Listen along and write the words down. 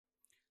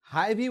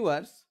Hi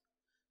viewers,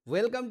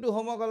 welcome to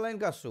homework online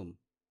classroom.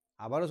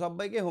 আবারও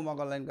সবাইকে homework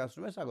online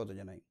ক্লাসরুমে স্বাগত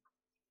জানাই।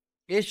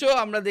 এসো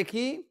আমরা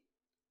দেখি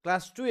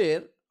ক্লাস 2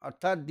 এর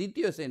অর্থাৎ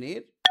দ্বিতীয়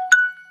শ্রেণীর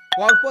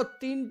পরপর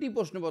 3টি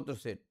প্রশ্নপত্র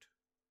সেট।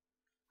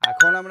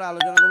 এখন আমরা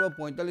আলোচনা করব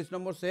 45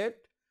 নম্বর সেট।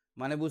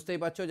 মানে বুঝতেই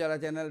পারছো, যারা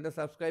চ্যানেলটা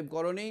সাবস্ক্রাইব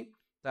করোনি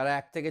তারা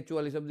 1 থেকে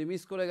 44 অবধি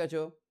মিস করে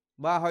গেছো,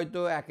 বা হয়তো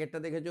 1-এরটা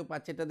দেখেছো,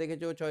 5-এরটা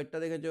দেখেছো, 6-এরটা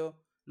দেখেছো,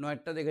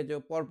 9-এরটা দেখেছো,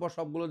 পরপর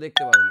সবগুলো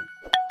দেখতে পারোনি।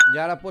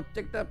 যারা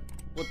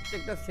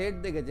প্রত্যেকটা সেট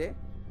দেখেছে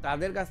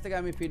তাদের কাছ থেকে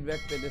আমি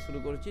ফিডব্যাক পেতে শুরু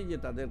করেছি যে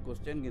তাদের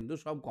কোশ্চেন কিন্তু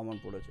সব কমন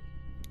পড়েছে।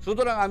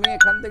 সুতরাং আমি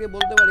এখান থেকে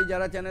বলতে পারি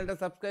যারা চ্যানেলটা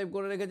সাবস্ক্রাইব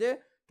করে রেখেছে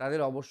তাদের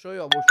অবশ্যই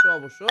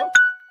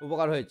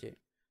উপকার হয়েছে।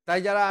 তাই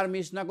যারা আর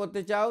মিস না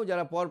করতে চাও,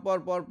 যারা পরপর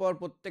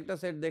প্রত্যেকটা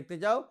সেট দেখতে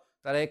চাও,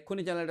 তারা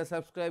এক্ষুনি চ্যানেলটা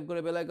সাবস্ক্রাইব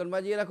করে বেল আইকন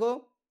বাজিয়ে রাখো।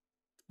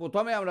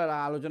 প্রথমে আমরা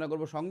আলোচনা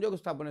করব সংযোগ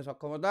স্থাপনের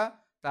সক্ষমতা,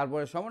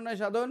 তারপরে সমন্বয়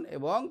সাধন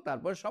এবং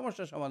তারপরে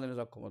সমস্যা সমাধানের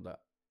সক্ষমতা।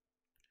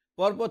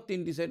 পরপর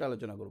 3টি সেট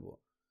আলোচনা করব,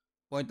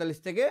 45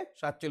 থেকে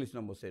 47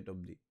 নম্বর সেট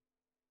অবধি।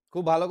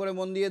 খুব ভালো করে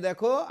মন দিয়ে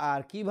দেখো,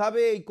 আর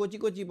কিভাবে এই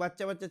কচি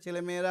বাচ্চা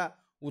ছেলেমেয়েরা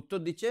উত্তর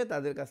দিচ্ছে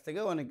তাদের কাছ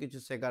থেকেও অনেক কিছু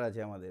শেখার আছে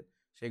আমাদের,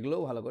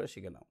 সেগুলোও ভালো করে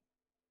শিখে নাও।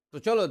 তো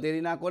চলো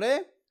দেরি না করে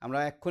আমরা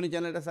এক্ষুনি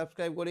চ্যানেলটা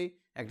সাবস্ক্রাইব করি,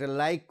 একটা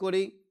লাইক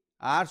করি,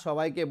 আর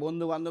সবাইকে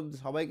বন্ধু বান্ধব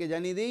সবাইকে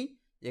জানিয়ে দিই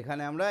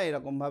এখানে আমরা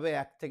এরকমভাবে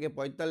 1 থেকে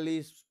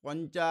 45,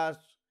 50,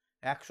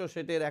 100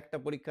 সেটের একটা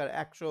পরীক্ষার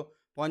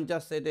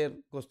 150 সেটের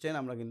কোশ্চেন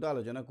আমরা কিন্তু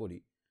আলোচনা করি।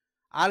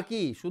 আর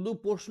কি শুধু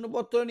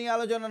প্রশ্নপত্র নিয়ে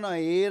আলোচনা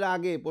নয়, এর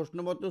আগে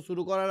প্রশ্নপত্র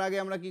শুরু করার আগে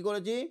আমরা কি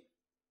করেছি,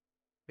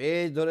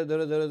 পেজ ধরে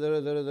ধরে ধরে ধরে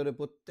ধরে ধরে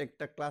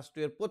প্রত্যেকটা ক্লাস 2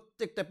 এর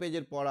প্রত্যেকটা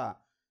পেজের পড়া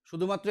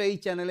শুধুমাত্র এই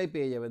চ্যানেলেই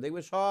পেয়ে যাবে।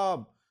 দেখবে সব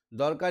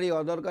দরকারি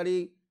অদরকারি,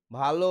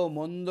 ভালো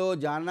মন্দ,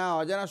 জানা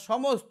অজানা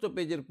সমস্ত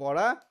পেজের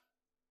পড়া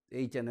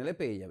এই চ্যানেলে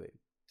পেয়ে যাবে।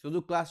 শুধু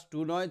ক্লাস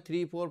 2 নয়,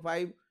 3, 4,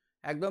 5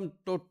 একদম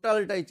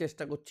টোটালটাই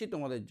চেষ্টা করছি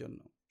তোমাদের জন্য।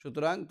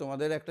 সুতরাং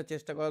তোমাদের একটা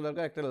চেষ্টা করা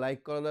দরকার, একটা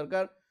লাইক করা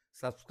দরকার,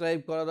 সাবস্ক্রাইব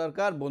করা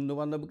দরকার,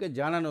 বন্ধুবান্ধবকে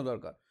জানানো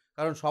দরকার।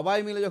 কারণ সবাই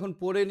মিলে যখন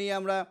পড়ে নিয়ে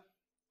আমরা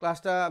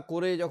ক্লাসটা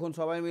করে যখন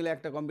সবাই মিলে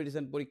একটা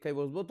কম্পিটিশান পরীক্ষায়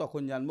বসবো,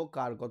 তখন জানবো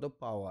কার কত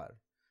পাওয়ার।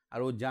 আর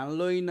ও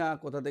জানলোই না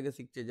কোথা থেকে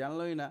শিখছে,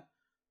 জানলোই না,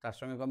 তার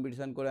সঙ্গে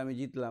কম্পিটিশান করে আমি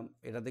জিতলাম,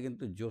 এটাতে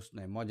কিন্তু জোশ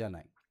নাই, মজা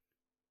নাই।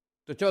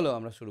 তো চলো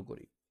আমরা শুরু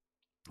করি।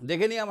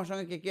 দেখে নিই আমার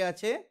সঙ্গে কে কে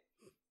আছে।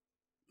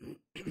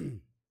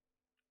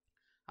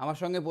 আমার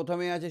সঙ্গে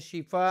প্রথমে আছে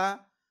শিফা,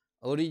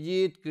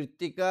 অরিজিৎ,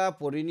 কৃত্তিকা,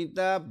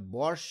 পরিণীতা,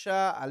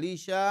 বর্ষা,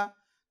 আলিশা,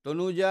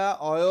 তনুজা,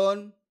 অয়ন,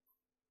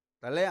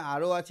 তাহলে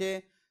আরও আছে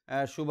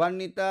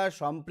শুভান্বিতা,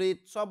 সম্প্রীত।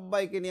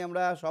 সবাইকে নিয়ে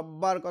আমরা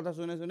সবার কথা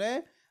শুনে শুনে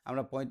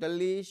আমরা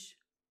 45,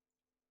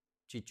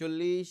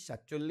 46,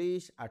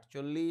 47,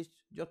 48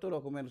 যত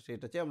রকমের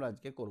সেট আছে আমরা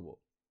আজকে করব।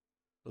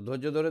 তো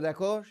ধৈর্য ধরে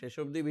দেখো শেষ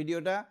অবধি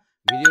ভিডিওটা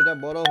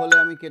বড় হলে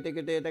আমি কেটে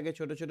কেটে এটাকে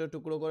ছোট ছোট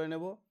টুকরো করে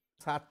নেব।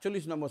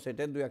 47 নম্বর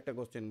সেটের 2-1টা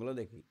কোশ্চেনগুলো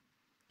দেখি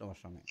তোমার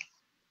সঙ্গে।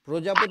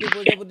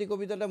 প্রজাপতি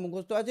কবিতাটা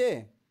মুখস্থ আছে?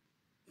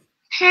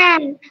 হ্যাঁ,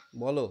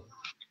 বলো।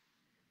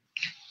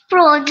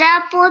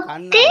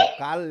 প্রজাপতি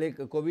কার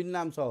কবির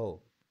নাম সহ।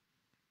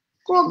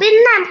 কবির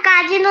নাম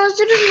কাজী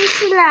নজরুল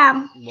ইসলাম।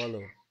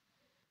 বলো।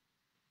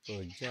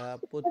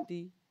 প্রজাপতি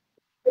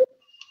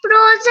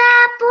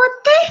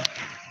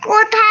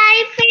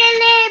কোথায়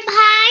পেলে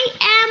ভাই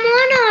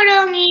এমন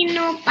রঙিন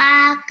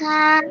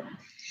পাখা,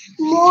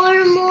 মোর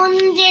মন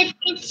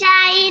যেতে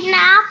চাই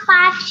না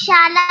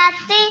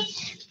পাঠশালাতে,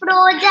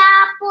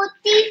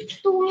 প্রজাপতি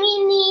তুমি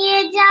নিয়ে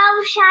যাও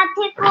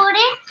সাথে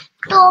করে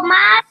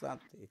তোমার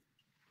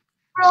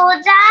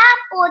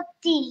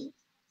প্রজাপতি।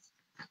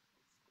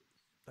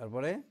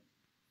 তারপরে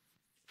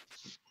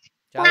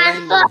 4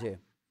 লাইন বলেছে,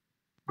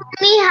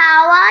 তুমি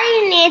হাওয়ায়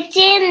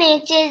নেচে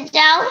নেচে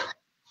যাও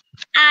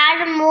আর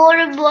মোর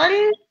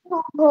বন্ধু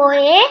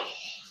হয়ে,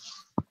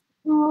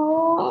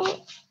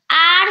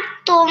 আর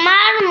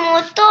তোমার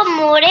মতো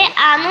মোরে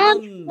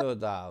আনন্দ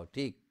দাও।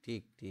 ঠিক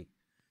ঠিক ঠিক,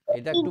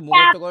 এটা একটু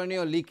মুখস্থ করে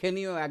নিও, লিখে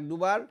নিও,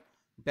 1-2বার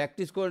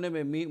প্র্যাকটিস করে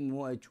নেবে।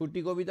 ছুটি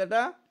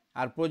কবিতাটা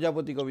আর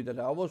প্রজাপতি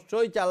কবিতাটা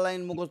অবশ্যই 4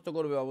 লাইন মুখস্থ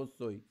করবে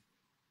অবশ্যই।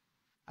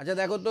 আচ্ছা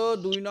দেখো তো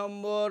 2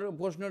 নম্বর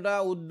প্রশ্নটা,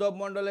 উদ্ধব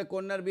মণ্ডলের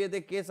কন্যার বিয়েতে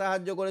কে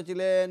সাহায্য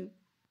করেছিলেন?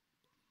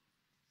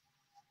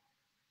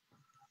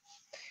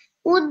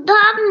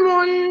 উদ্ধব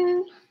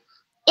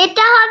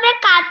এটা হবে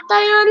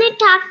কাত্যায়নী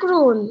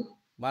ঠাকুরুন।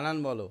 বানান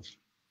বলো।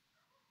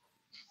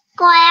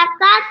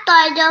 কয়াকার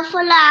তয়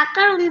জফলা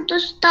আকার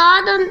অন্তস্থ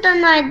দন্ত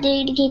নয়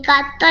দীর্ঘি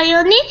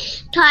কাত্যায়নী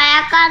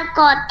ঠয়াকার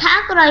কথা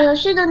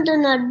ক্রয়সী দন্ত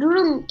নয়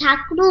ডুরুন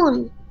ঠাকুরুন।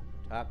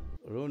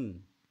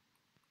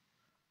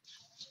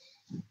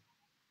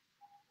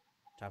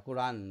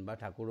 ঠাকুরান বা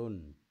ঠাকুরুন।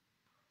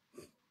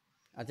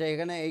 আচ্ছা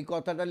এখানে এই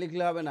কথাটা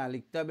লিখলে হবে না,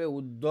 লিখতে হবে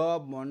উদ্ধব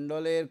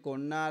মণ্ডলের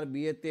কন্যার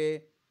বিয়েতে।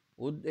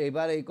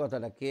 এবার এই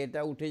কথাটা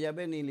কেটা উঠে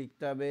যাবে, নি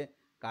লিখতে হবে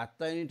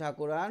কাত্যায়নী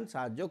ঠাকুরান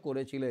সাহায্য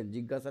করেছিলেন,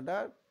 জিজ্ঞাসাটা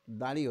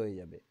দাঁড়ি হয়ে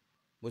যাবে।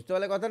 বুঝতে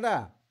পারলে কথাটা?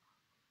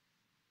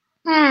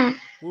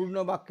 পূর্ণ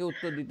বাক্যে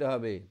উত্তর দিতে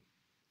হবে।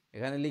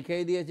 এখানে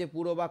লিখেই দিয়েছে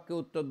পুরো বাক্যে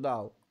উত্তর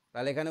দাও,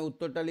 তাহলে এখানে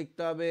উত্তরটা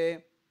লিখতে হবে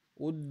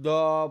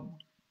উদ্ধব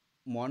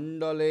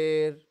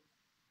মণ্ডলের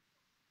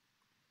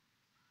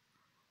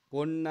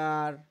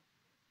কন্যার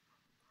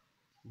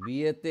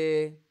বিয়েতে।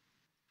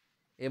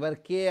 এবার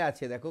কে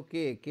আছে দেখো,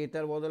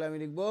 কেটার বদলে আমি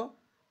লিখবো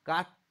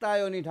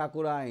কাত্যায়নী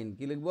ঠাকুরাইন।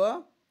 কি লিখবো?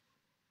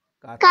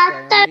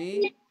 কাত্যায়নী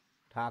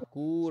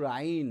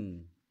ঠাকুরাইন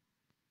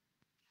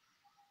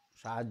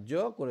সাহায্য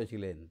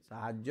করেছিলেন,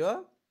 সাহায্য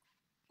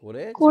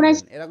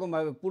করেছিলেন। এরকম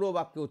ভাবে পুরো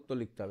বাক্যে উত্তর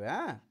লিখতে হবে।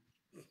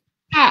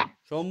 হ্যাঁ,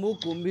 শম্ভু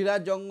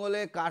কুম্ভীরার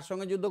জঙ্গলে কার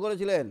সঙ্গে যুদ্ধ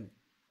করেছিলেন?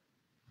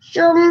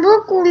 শম্ভু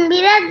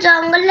কুম্ভীরার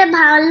জঙ্গলে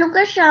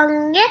ভাল্লুকের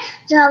সঙ্গে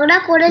ঝগড়া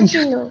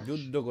করেছিল।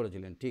 যুদ্ধ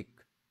করেছিলেন, ঠিক।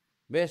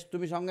 বেশ,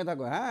 তুমি সঙ্গে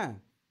থাকো। হ্যাঁ,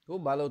 খুব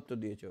ভালো উত্তর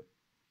দিয়েছো।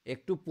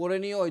 একটু পড়ে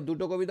নিও, ওই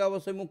দুটো কবিতা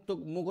অবশ্যই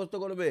মুখস্থ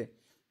করবে।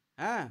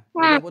 হ্যাঁ,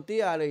 প্রজাপতি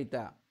আর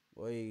এইটা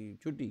ওই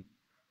ছুটি।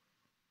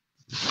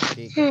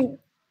 ঠিক আছে,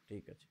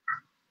 ঠিক আছে।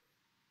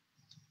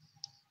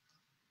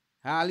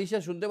 হ্যাঁ, আলিশা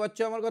শুনতে পাচ্ছ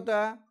আমার কথা?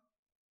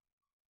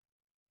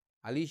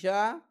 আলিশা,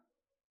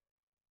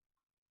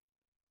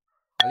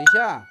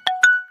 আলিশা,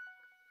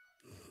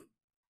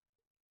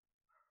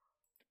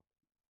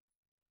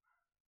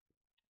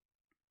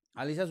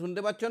 আলিশা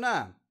শুনতে পাচ্ছ না?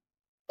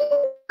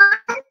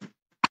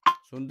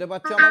 শুনতে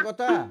পাচ্ছ আমার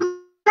কথা?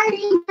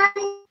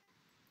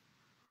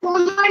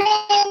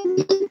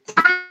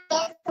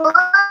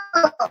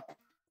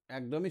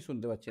 একদমই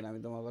শুনতে পাচ্ছি না আমি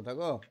তোমার কথা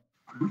গো।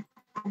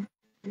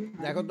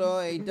 দেখো তো,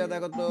 এইটা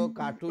দেখো তো,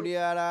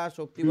 কাঠুরিয়ারা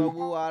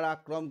শক্তিবাবু আর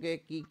আক্রমকে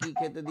কি কি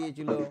খেতে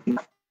দিয়েছিল?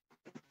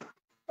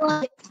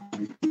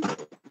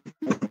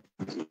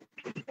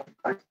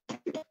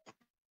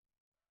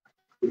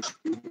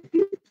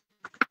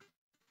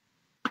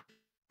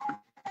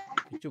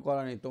 কিছু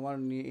করার নেই, তোমার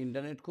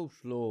ইন্টারনেট খুব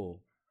স্লো।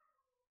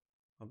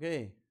 ওকে,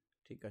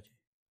 ঠিক আছে,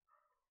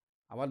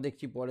 আবার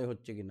দেখছি পরে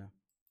হচ্ছে কিনা।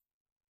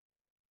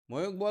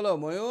 ময়ূক বলো,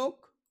 ময়ূক,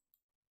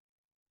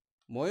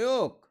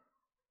 ময়ূক,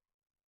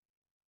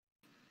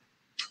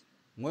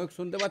 ময়ূক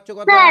শুনতে পাচ্ছ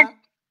কথা?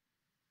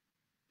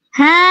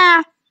 হ্যাঁ,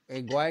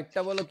 এই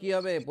গয়েরটা বলো কি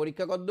হবে?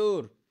 পরীক্ষা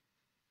কতদূর?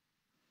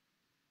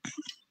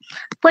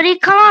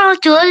 পরীক্ষা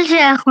চলছে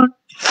এখন।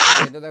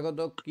 এটা দেখো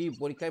তো, কি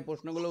পরীক্ষায়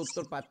প্রশ্নগুলো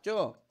উত্তর পাচ্ছ?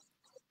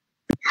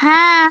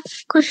 হ্যাঁ,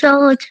 খুব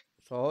সহজ।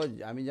 সহজ?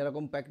 আমি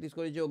যেরকম প্র্যাকটিস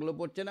করেছি ওগুলো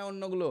পড়ছে না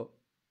অন্যগুলো?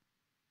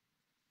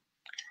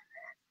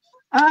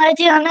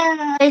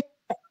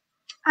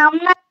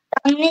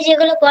 আপনি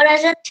যেগুলো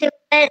পড়াচ্ছেন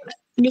সেগুলো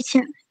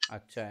দিচ্ছেন।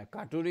 আচ্ছা,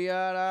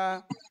 কাঠুরিয়ারা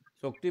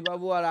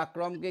শক্তিবাবু আর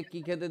আক্রমকে কি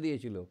খেতে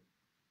দিয়েছিল?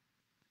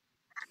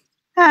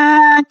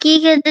 কি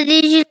খেতে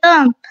দিয়েছিল?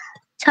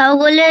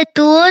 ছাগলের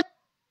দুধ,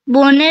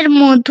 বনের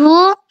মধু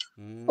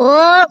ও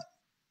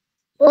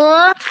ও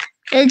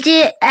এই যে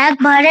এক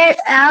ভার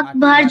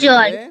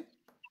জল।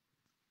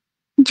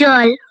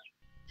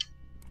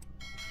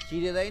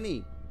 চিড়ে দেয়নি?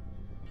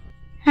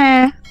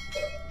 হ্যাঁ,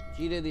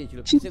 চিড়ে দিয়েছিল।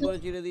 কিসে করে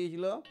চিড়ে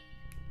দিয়েছিল?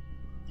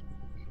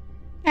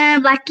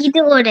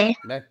 বাটিতে করে।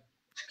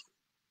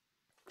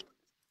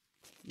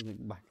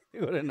 বাটিতে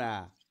করে না,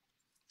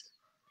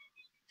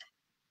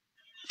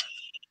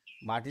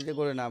 বাটিতে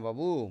করে না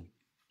বাবু।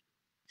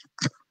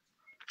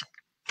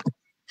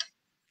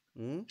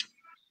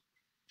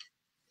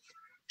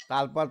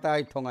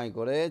 তালপাতায় ঠোঙাই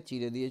করে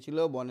চিড়ে দিয়েছিল,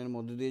 বনের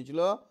মধু দিয়েছিল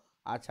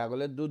আর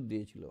ছাগলের দুধ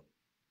দিয়েছিল।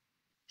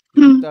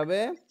 লিখতে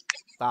হবে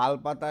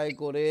তালপাতায়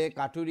করে,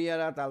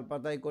 কাঠুরিয়ারা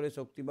তালপাতায় করে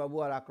শক্তিবাবু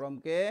আর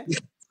আক্রমকে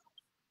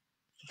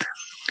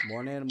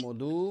বনের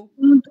মধু,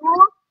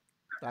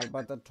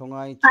 তালপাতার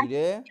ঠোঙায়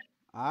চিড়ে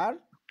আর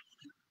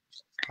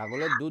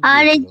ছাগলের দুধ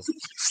দিয়েছিল,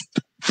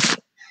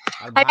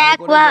 আর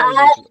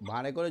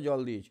ভাঁড়ে করে জল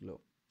দিয়েছিল।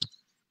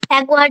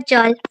 একবার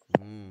জল।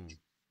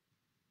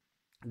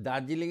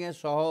 দার্জিলিং এর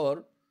শহর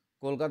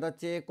কলকাতার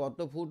চেয়ে কত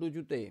ফুট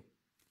উঁচুতে?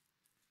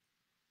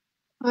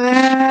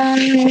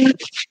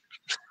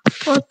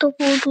 কত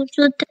ফুট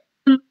উঁচুতে?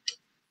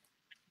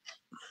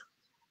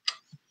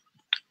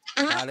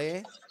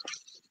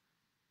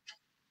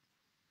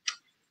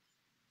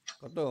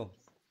 কত?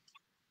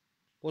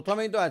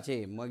 প্রথমেই তো আছে,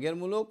 মেঘের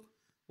মুলুক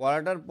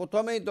পড়াটার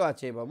প্রথমেই তো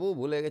আছে বাবু,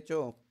 ভুলে গেছো?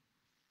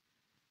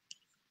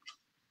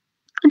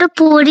 ওটা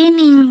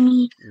পড়িনি।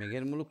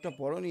 মেঘের মুলুকটা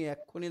পড়োনি?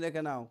 এক্ষুনি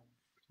দেখে নাও।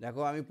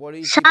 দেখো আমি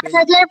পড়েই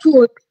 7,000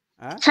 ফুট।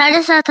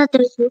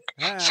 7,500 ফুট।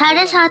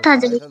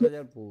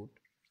 7,500 ফুট।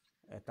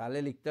 তাহলে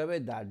লিখতে হবে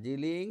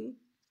দার্জিলিং,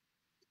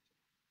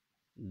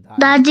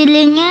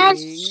 দার্জিলিং এর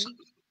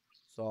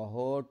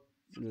শহর,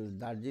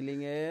 দার্জিলিং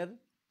এর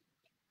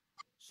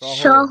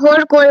শহর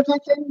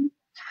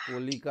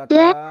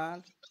কলিকাতার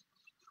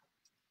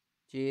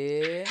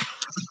চেয়ে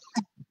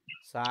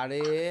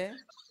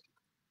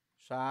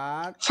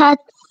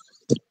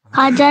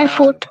 7,500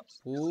 ফুট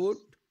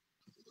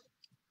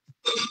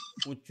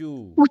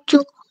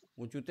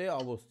উঁচুতে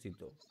অবস্থিত।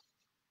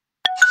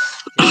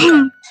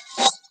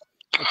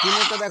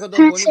 চিহ্নটা দেখো তো,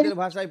 গণিতের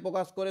ভাষায়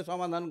প্রকাশ করে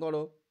সমাধান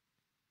করো।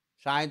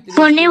 37টি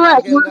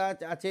নারকেল গাছ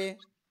আছে,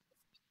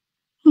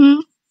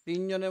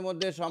 3 জনের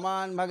মধ্যে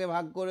সমান ভাগে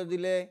ভাগ করে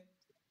দিলে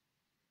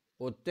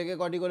প্রত্যেকে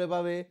কটি করে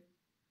পাবে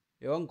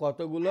এবং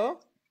কতগুলো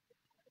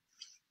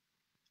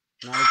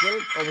নারকেল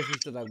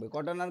অবশিষ্ট থাকবে?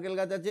 কটা নারকেল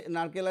গাছ আছে?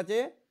 নারকেল আছে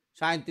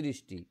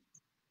 37টি।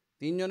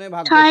 3 জনে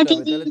ভাগ করতে হবে,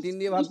 তাহলে 3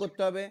 দিয়ে ভাগ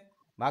করতে হবে।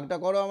 ভাগটা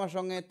করো আমার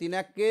সঙ্গে। 3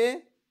 1 কে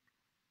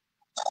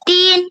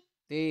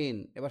 3।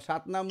 এবার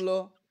 7 নামলো,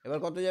 এবার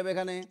কত যাবে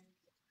এখানে?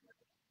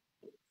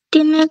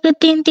 3 একে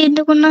 3, 3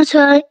 দুগুণে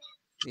 6।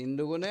 3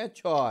 দুগুণে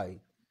 6।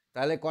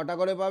 তাহলে কটা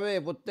করে পাবে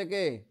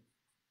প্রত্যেকে?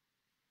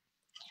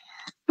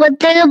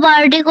 প্রত্যেকে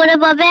 12টি করে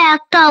পাবে,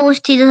 একটা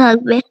অবস্থিত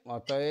থাকবে।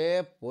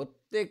 অতএব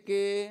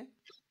প্রত্যেকে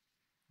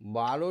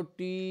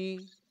 12টি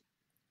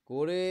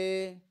করে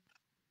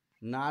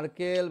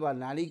নারকেল বা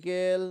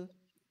নারিকেল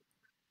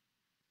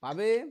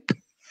পাবে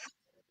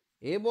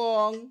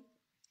এবং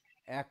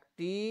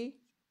একটি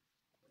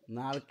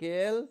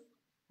নারকেল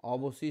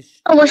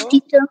অবশিষ্ট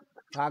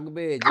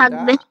থাকবে, যেটা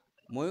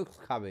ময়ূখ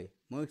খাবে।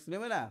 ময়ূখ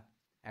নেবে না?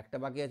 একটা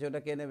বাকি আছে,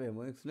 ওটা কে নেবে?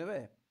 ময়ূখ নেবে?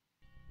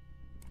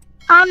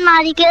 আর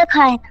নারিকেল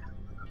খায় না।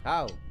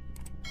 খাও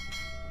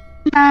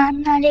না,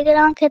 নারিকেল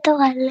আমার খেতে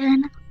ভালো লাগে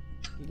না।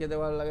 কি খেতে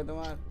ভালো লাগে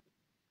তোমার?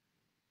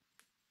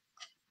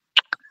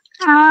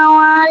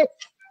 আমার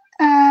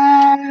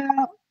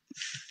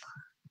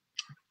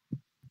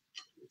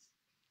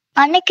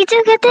অনেক কিছু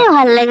খেতে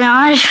ভালো লাগে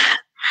আমার।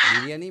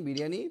 বিরিয়ানি?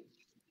 বিরিয়ানি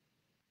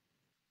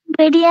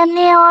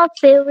বিরিয়ানি আমার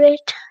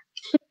ফেভারিট।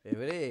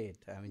 ফেভারিট?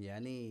 আমি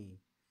জানি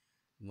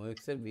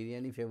ময়ূখের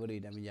বিরিয়ানি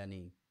ফেভারিট, আমি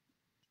জানি।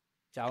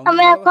 চাউমিন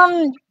আমি এখন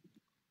ভালোবাসো?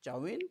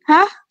 চাউমিন?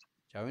 হ্যাঁ,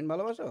 চাউমিন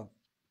ভালোবাসো?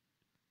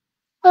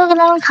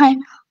 ওগুলো আমি খাই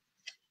না।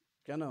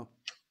 কেন?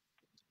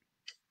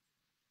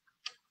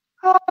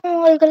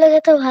 ওইগুলো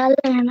খেতে ভালো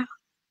লাগে না।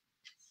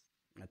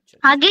 আচ্ছা,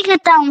 আগে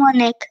খেতাম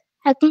অনেক,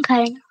 এখন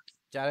খাই না।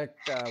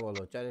 চারেরটা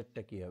বলো,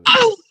 চারেরটা কি হবে?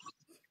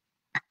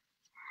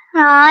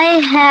 I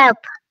have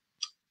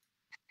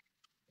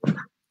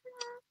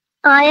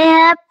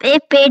a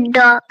pet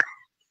dog.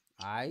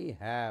 I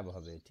have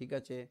হবে, ঠিক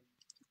আছে।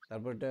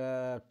 তারপর এটা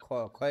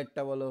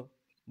খয়েরটা বলো।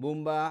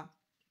 Bumba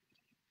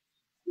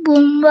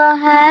Boomba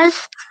has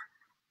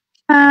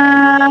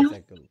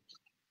bicycle.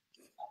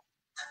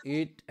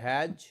 It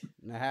has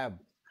না have?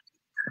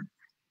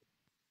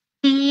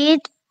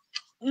 it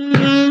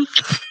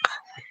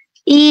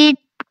it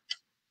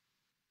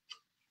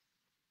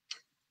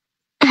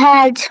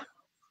has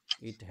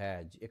it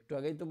has, একটু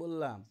আগেই তো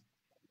বললাম।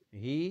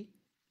 হি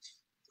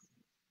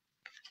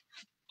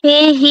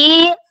he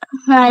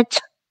has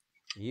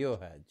হিও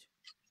হ্যাজ।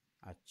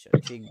 আচ্ছা,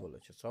 ঠিক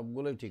বলেছো,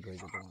 সবগুলোই ঠিক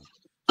হয়েছে তোমার।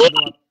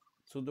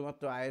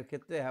 শুধুমাত্র আয়ের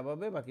ক্ষেত্রে হ্যাভ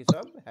হবে, বাকি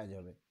সব হ্যাজ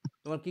হবে।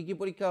 তোমার কি কি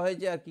পরীক্ষা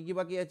হয়েছে আর কি কি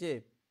বাকি আছে?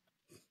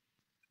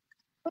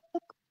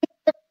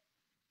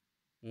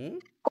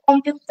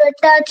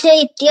 কম্পিউটারটা আছে,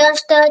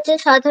 ইতিহাসটা আছে,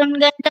 সাধারণ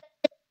জ্ঞানটা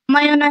আছে,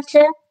 রামায়ণ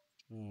আছে।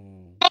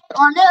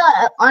 অনেক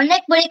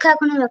অনেক পরীক্ষা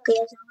এখনো বাকি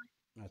আছে।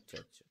 আচ্ছা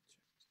আচ্ছা আচ্ছা,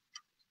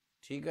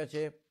 ঠিক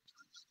আছে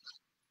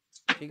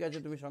ঠিক আছে,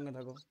 তুমি সঙ্গে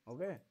থাকো,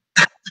 ওকে?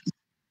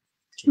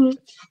 ঠিক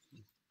আছে।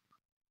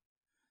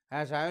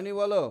 হ্যাঁ সায়নী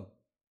বলো।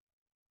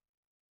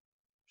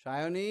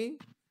 সায়নী,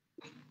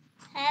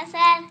 হ্যাঁ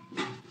স্যার।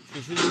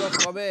 শিশু দিবস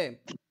কবে?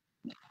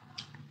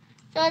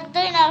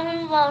 14ই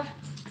নভেম্বর।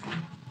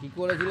 কি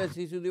করেছিলে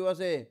শিশু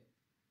দিবসে?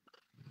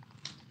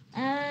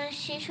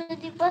 শিশু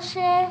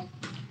দিবসে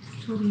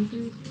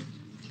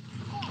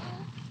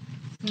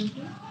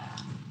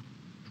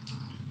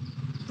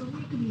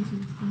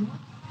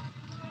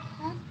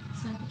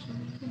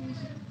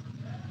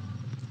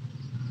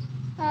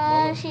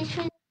শিশু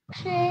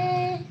দিবসে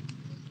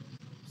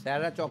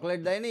স্যাররা চকলেট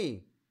দেয়নি?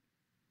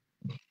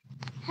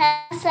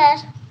 হ্যাঁ স্যার।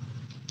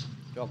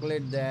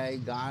 চকলেট দেয়,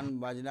 গান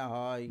বাজনা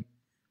হয়।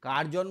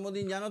 কার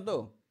জন্মদিন জানো তো?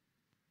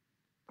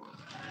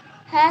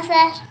 হ্যাঁ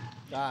স্যার।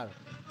 কার?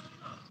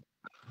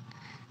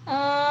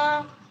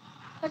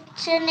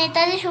 হচ্ছে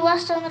নেতাজি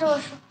সুভাষচন্দ্র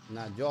বসু।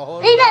 না,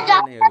 জওহরলাল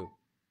নেহেরু।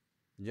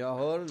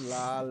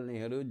 জওহরলাল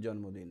নেহেরুর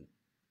জন্মদিন।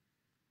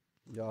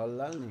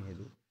 জওহরলাল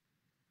নেহেরু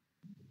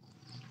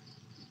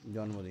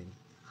জন্মদিন।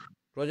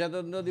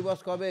 প্রজাতন্ত্র দিবস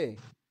কবে?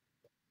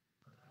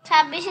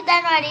 26শে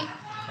জানুয়ারি।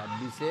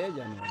 26শে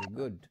জানুয়ারি,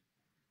 গুড।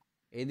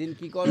 এই দিন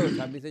কি করো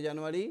 26শে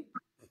জানুয়ারি?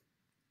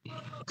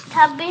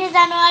 26শে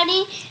জানুয়ারি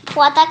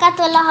পতাকা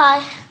তোলা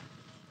হয়,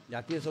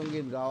 জাতীয়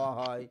সঙ্গীত গাওয়া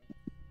হয়,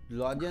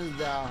 লজেন্স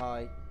দেওয়া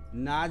হয়,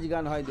 নাচ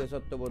গান হয়,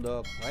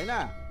 দেশাত্মবোধক, হয় না?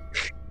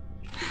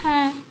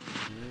 হ্যাঁ।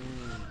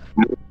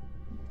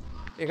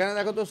 এখানে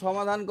দেখো তো,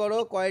 সমাধান করো,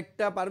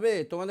 কয়েকটা পারবে?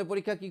 তোমাদের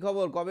পরীক্ষা কি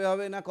খবর, কবে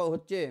হবে না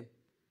হচ্ছে?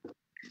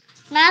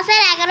 না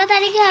স্যার, 11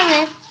 তারিখে হবে।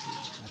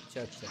 আচ্ছা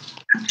আচ্ছা,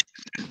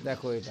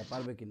 দেখো এটা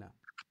পারবে কিনা।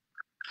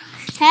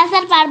 হ্যাঁ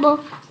স্যার পারবো।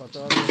 কত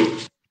হবে?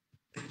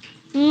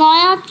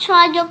 9 আর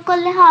 6 যোগ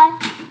করলে হয়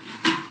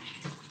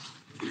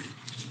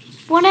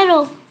 15।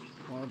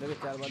 15 থেকে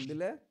 4 বাদ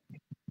দিলে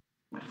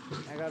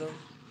 11।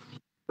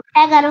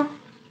 11।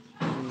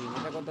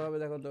 এটা কত হবে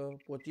দেখো তো?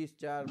 25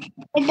 4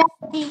 এটা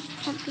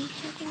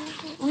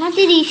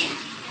 29।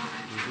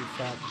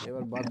 7,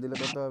 এবার বাদ দিলে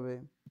কত হবে?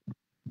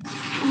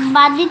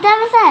 বাদ দিতে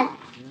হবে স্যার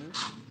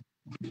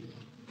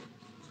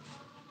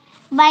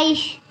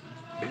 22।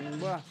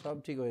 বাহ, সব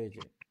ঠিক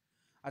হয়েছে।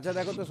 আচ্ছা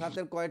দেখো তো,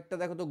 সাথের কয়েকটা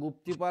দেখো তো।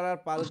 গুপ্তিপাড়ার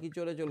পালকি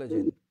চড়ে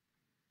চলেছেন।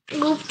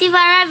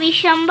 গুপ্তিপাড়ার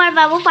বিশ্বম্বর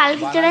বাবু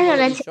পালকি চড়ে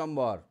চলেছে।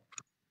 বিশ্বম্বর।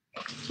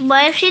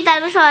 বয়সী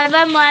তারপর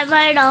সর্বার ময়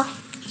ভয়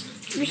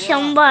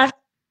বিশ্বম্বর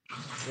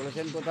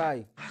চলেছেন কোথায়?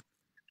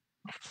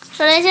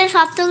 চলেছে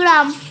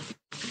সপ্তগ্রাম।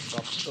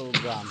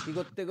 সপ্তগ্রাম কি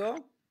করতে গো?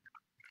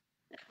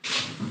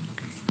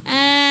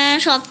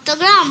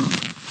 সপ্তগ্রাম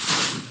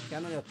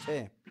কেন যাচ্ছে?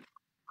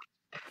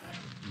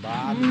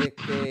 বাঘ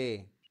দেখতে।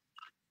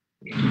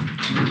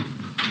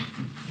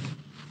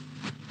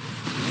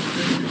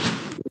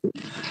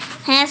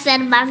 হ্যাঁ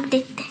স্যার, বাঘ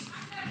দেখতে।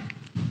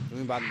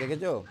 তুমি বাঘ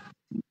দেখেছো?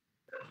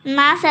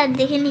 না স্যার,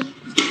 দেখিনি।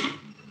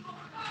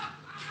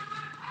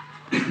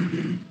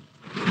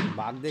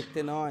 বাঘ দেখতে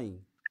নয়,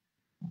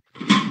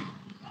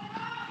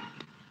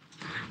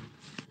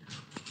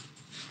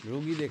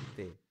 রোগী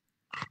দেখতে।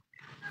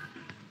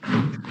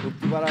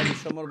 লক্ষ্মীপাড়া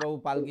বিশ্বম্বর বাবু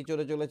পালকি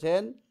চড়ে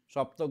চলেছেন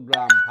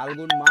সপ্তগ্রাম।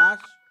 ফাল্গুন মাস,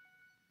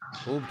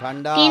 খুব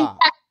ঠান্ডা।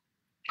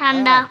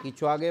 ঠান্ডা।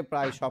 কিছু আগে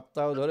প্রায়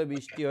সপ্তাহ ধরে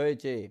বৃষ্টি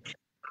হয়েছে।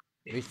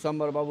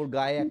 বিশ্বম্বর বাবুর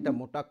গায়ে একটা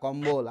মোটা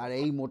কম্বল, আর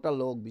এই মোটা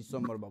লোক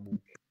বিশ্বম্বর বাবু।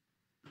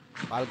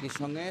 পালকির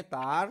সঙ্গে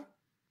তার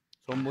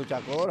শম্ভু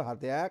চাকর,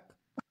 হাতে এক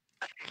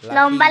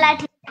লম্বা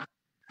লাঠি।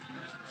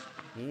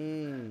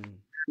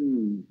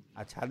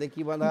 আর ছাদে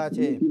কি বাঁধা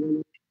আছে?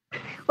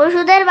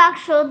 ওষুধের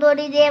বাক্স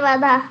দড়ি দিয়ে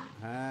বাঁধা।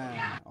 হ্যাঁ,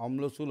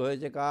 অম্লশূল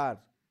হয়েছে কার?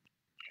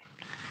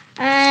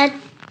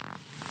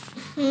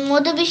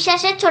 মধু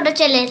বিশ্বাসের ছোট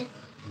ছেলের।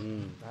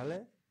 তাহলে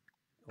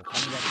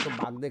ওখানে যাচ্ছে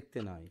বাঘ দেখতে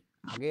নয়,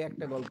 আগে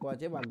একটা গল্প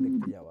আছে বাঘ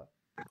দেখতে যাওয়া।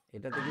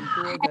 এটাতে কিন্তু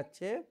ও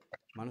যাচ্ছে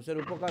মানুষের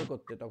উপকার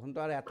করতে। তখন তো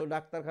আর এত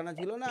ডাক্তারখানা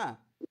ছিল না,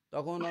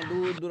 তখন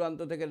দূর দূরান্ত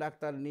থেকে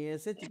ডাক্তার নিয়ে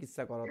এসে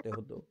চিকিৎসা করাতে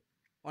হতো।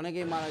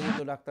 অনেকেই মারা যেত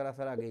ডাক্তার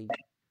আসার আগেই।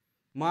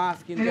 মাস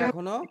কিন্তু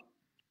এখনো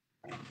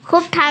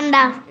খুব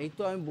ঠান্ডা। এই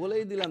তো আমি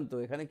বলেই দিলাম তো,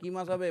 এখানে কি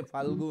মাস হবে?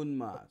 ফাল্গুন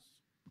মাস।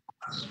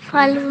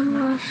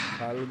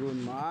 ফাল্গুন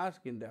মাস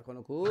কিন্তু এখনো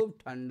খুব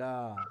ঠান্ডা।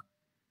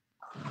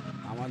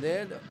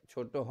 আমাদের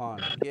ছোট হন,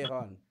 কে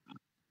হন?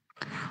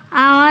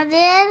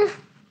 আমাদের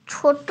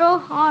ছোট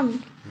হন,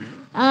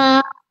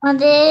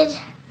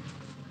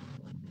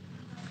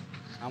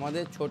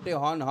 আমাদের ছোটে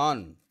হন হন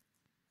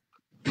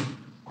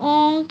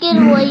অঙ্কের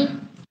বই।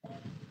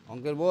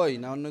 অঙ্কের বই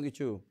না অন্য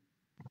কিছু?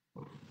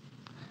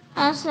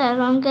 হ্যাঁ স্যার,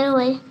 অঙ্কের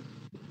বই।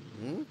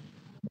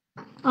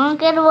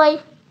 অঙ্কের বই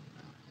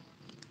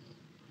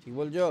ঠিক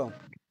বলছো?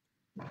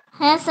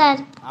 হ্যাঁ স্যার।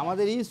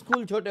 আমাদের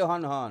স্কুল ছোটে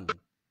হন হন।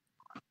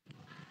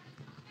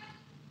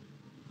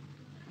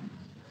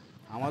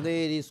 আমাদের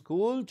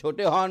স্কুল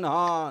ছোটে হন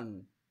হন।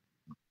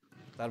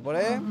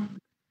 তারপরে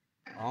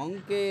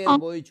অঙ্কের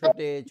বই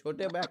ছোটে,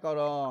 ছোটে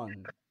ব্যাকরণ।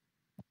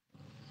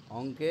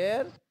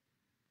 অঙ্কের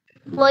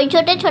বই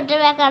ছোটে, ছোটে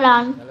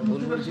ব্যাকরণ। তাহলে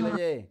ভুল বলছিলে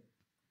যে?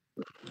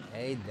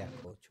 এই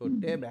দেখো,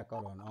 ছোটে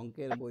ব্যাকরণ।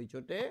 অঙ্কের বই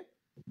ছোটে,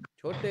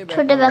 ছোটে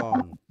ব্যাকরণ।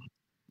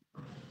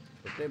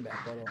 ছোটে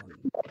ব্যাকরণ,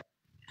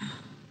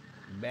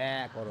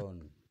 ব্যাকরণ।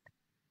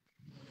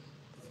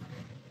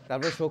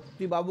 তারপরে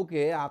শক্তি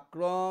বাবুকে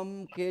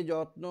আক্রমকে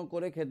যত্ন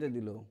করে খেতে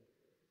দিল।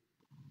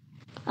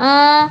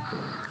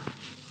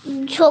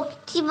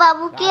 শক্তি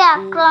বাবুকে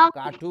আক্রম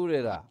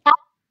কাঠুরেরা,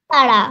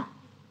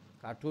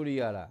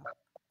 কাঠুরিয়ারা,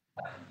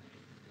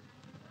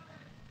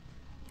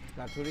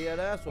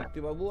 কাঠুরিয়ারা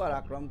শক্তিবাবু আর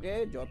আক্রমকে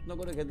যত্ন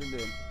করে খেতে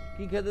দিলেন।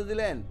 কি খেতে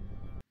দিলেন?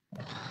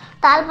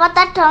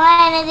 তালপাতার ঠোঙা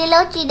এনে দিল,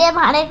 চিড়ে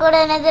ভাঁড়ে করে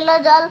এনে দিল,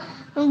 জল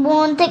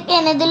বন থেকে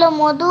এনে দিল,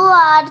 মধু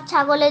আর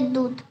ছাগলের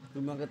দুধ।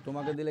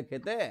 তোমাকে দিলে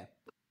খেতে?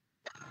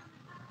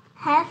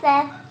 হ্যাঁ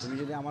স্যার। তুমি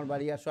যদি আমার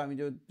বাড়ি আসো, আমি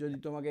যদি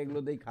তোমাকে এগুলো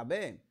দেই,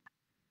 খাবে?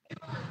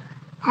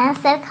 হ্যাঁ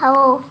স্যার,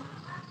 খাবো।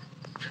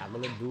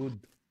 ছাগলের দুধ?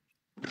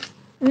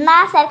 না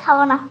স্যার,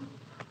 খাবো না।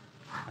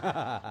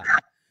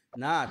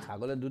 না,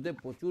 ছাগলের দুধে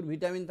প্রচুর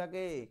ভিটামিন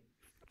থাকে।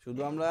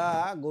 শুধু আমরা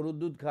গরুর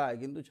দুধ খাই,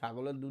 কিন্তু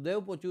ছাগলের দুধেও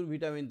প্রচুর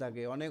ভিটামিন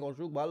থাকে, অনেক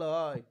অসুখ ভালো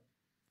হয়।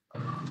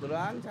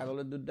 সুতরাং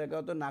ছাগলের দুধটাকে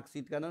অত নাক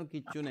ছিটকানোর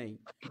কিচ্ছু নেই।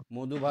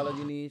 মধু ভালো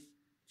জিনিস,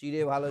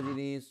 চিড়ে ভালো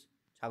জিনিস,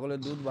 ছাগলের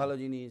দুধ ভালো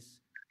জিনিস।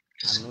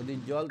 আর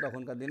নদীর জল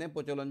তখনকার দিনে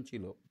প্রচলন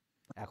ছিল।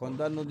 এখন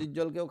তো আর নদীর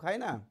জল কেউ খায়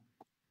না।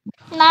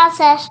 না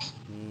স্যার।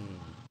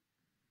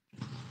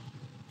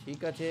 ঠিক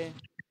আছে,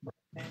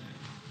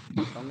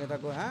 সঙ্গে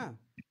থাকো। হ্যাঁ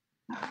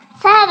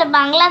স্যার,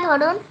 বাংলা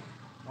ধরুন।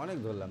 অনেক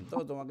ধরলাম তো,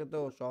 তোমাকে তো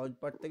সহজ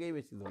পাঠ থেকেই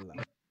বেশি ধরলাম।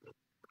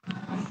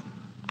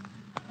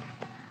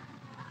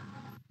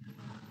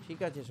 ঠিক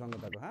আছে, সঙ্গে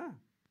থাকো। হ্যাঁ,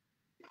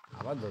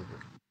 আবার ধরবো।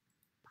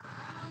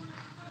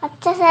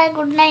 আচ্ছা স্যার,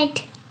 গুড নাইট।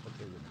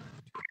 ওকে, গুড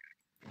নাইট।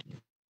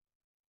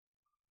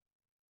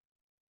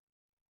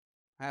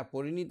 হ্যাঁ,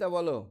 পরিণীতা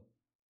বলো।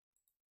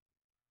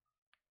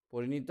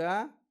 পরিণীতা,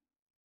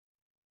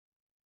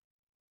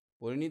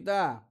 পরিণীতা।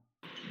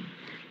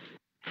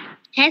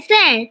 হ্যাঁ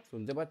স্যার।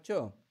 শুনতে পাচ্ছ?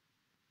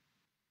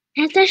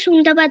 হ্যাঁ স্যার,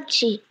 শুনতে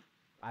পাচ্ছি।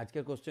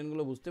 আজকের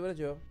কোশ্চেনগুলো বুঝতে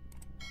পেরেছো?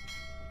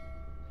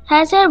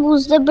 হ্যাঁ স্যার,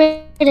 বুঝতে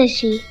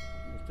পেরেছি।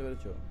 বুঝতে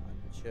পেরেছো?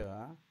 আচ্ছা,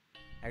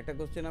 একটা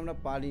কোশ্চেন আমরা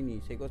পারিনি,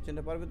 সেই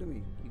কোশ্চেনটা পারবে তুমি?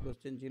 কি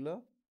কোশ্চেন ছিল?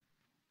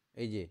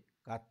 এই যে,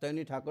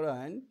 কাত্যায়নী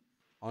ঠাকুরায়ণ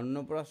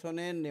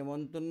অন্নপ্রাশনের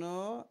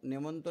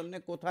নেমন্তন্নে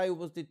কোথায়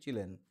উপস্থিত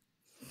ছিলেন?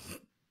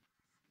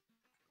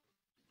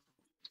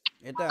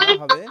 এটা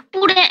হবে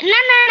না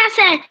না না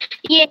স্যার,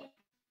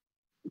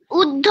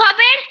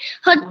 উদ্ধবের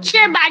হচ্ছে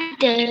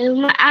বাড়িতে,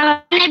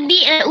 মানে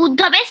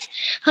উদ্ধবের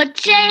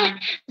হচ্ছে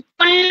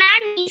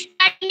কন্যার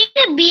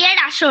নিস্তারিণীর বিয়ের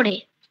আসরে।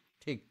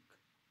 ঠিক,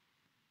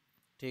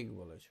 ঠিক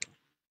বলেছো।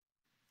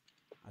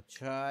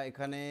 আচ্ছা,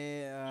 এখানে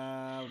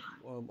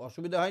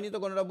অসুবিধা হয়নি তো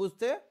কোনোটা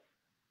বুঝতে?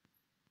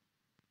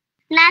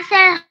 না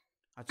স্যার,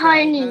 আচ্ছা,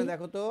 হয়নি। এখানে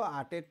দেখো তো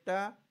 8এরটা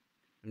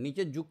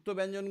নিচে যুক্ত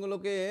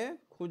ব্যঞ্জনগুলোকে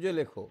খুঁজে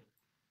লেখো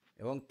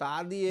এবং তা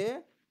দিয়ে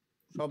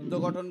শব্দ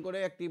গঠন করে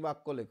একটি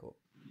বাক্য লেখো।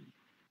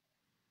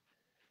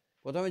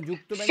 প্রথমে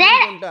যুক্ত ব্যঞ্জন স্যার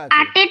কোনটা আছে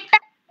 8এরটা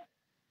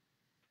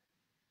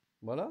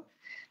বলো?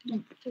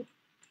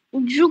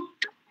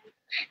 যুক্ত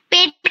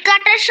পেট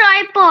কাটা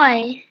শয়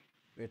পয়।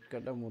 পেট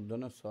কাটা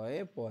মূর্ধন্য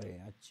শয়ে পয়ে।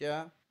 আচ্ছা,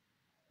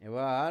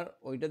 এবার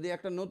ওইটা দিয়ে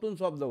একটা নতুন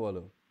শব্দ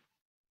বলো।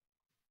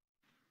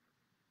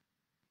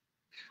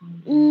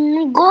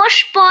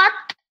 গোশপথ।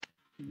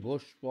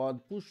 গোষ্পদ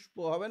পুষ্প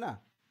হবে না?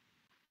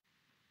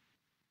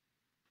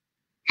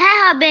 হ্যাঁ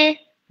হবে।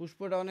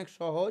 পুষ্পটা অনেক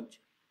সহজ।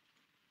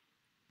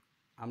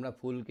 আমরা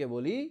ফুলকে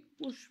বলি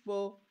পুষ্প,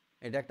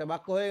 এটা একটা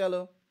বাক্য হয়ে গেল,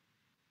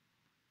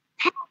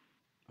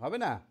 হবে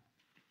না?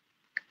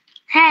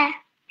 হ্যাঁ।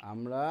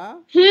 আমরা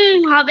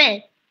হবে।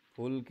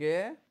 ফুলকে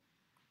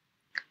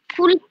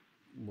ফুল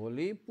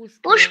বলি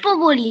পুষ্প পুষ্প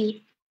বলি।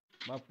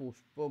 বা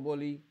পুষ্প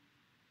বলি।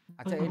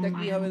 আচ্ছা, এটা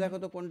কি হবে দেখো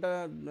তো কোনটা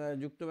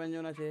যুক্ত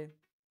ব্যঞ্জন আছে?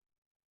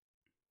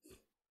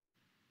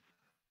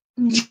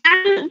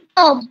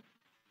 জান্তব।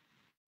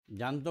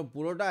 জানতো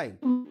পুরোটাই?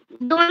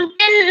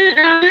 দন্তের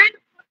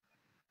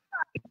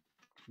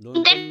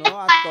দন্তের ন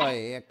আর তয়।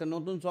 একটা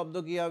নতুন শব্দ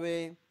কি হবে?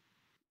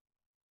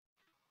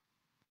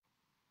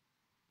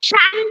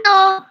 শান্ত।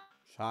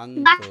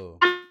 শান্ত।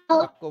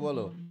 বাক্য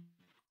বলো।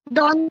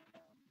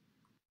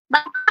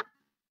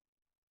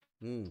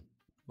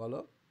 বলো।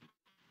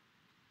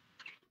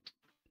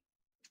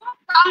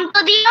 দন্ত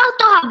দিয়েও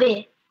তো হবে।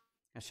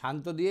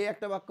 শান্ত দিয়ে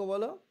একটা বাক্য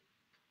বলো।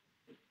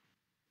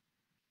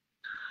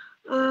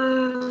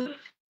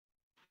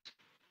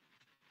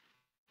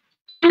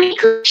 আমি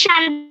খুব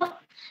শান্ত।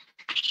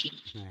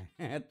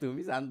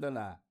 তুমি শান্ত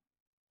না,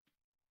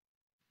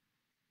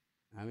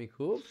 আমি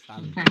খুব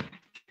শান্ত।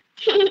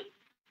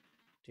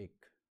 ঠিক।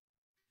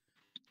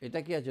 এটা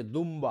কি আছে?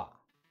 দুম্বা।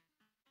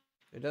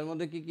 এটার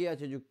মধ্যে কি কি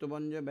আছে যুক্ত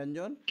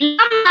ব্যঞ্জন?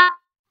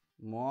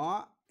 ম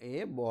এ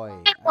বয়।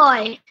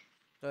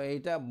 তো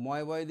এইটা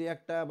ময় বয় দিয়ে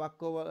একটা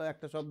বাক্য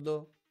একটা শব্দ।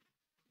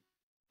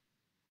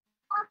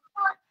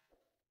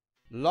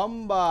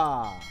 লম্বা।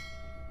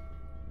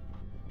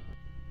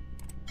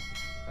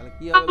 তাহলে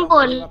কি হবে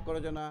লম্বা দিয়ে বাক্য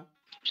রচনা?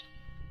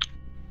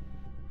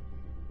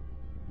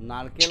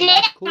 নারকেল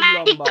গাছ খুব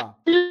লম্বা।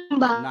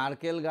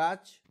 নারকেল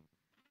গাছ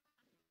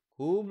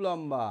খুব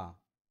লম্বা।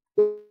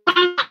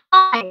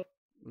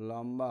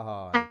 লম্বা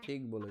হয়,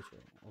 ঠিক বলেছো।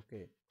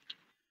 ওকে,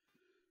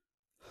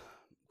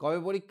 কবে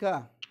পরীক্ষা?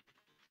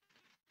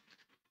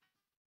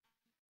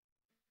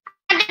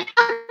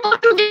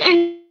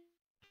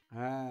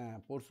 হ্যাঁ,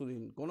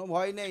 পরশুদিন। কোনো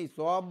ভয় নেই,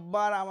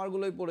 সববার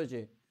আমারগুলোই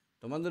পড়েছে,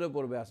 তোমাদেরও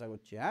পড়বে আশা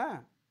করছি। হ্যাঁ,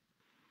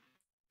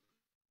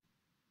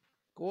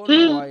 কোনো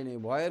ভয় নেই,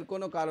 ভয়ের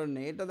কোনো কারণ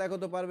নেই। এটা দেখো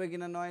তো পারবে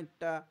কিনা।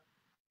 নয়টা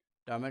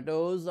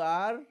টমেটোজ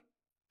আর,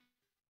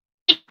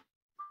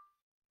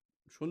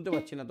 শুনতে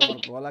পাচ্ছি না, তোমার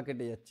গলা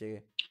কেটে যাচ্ছে।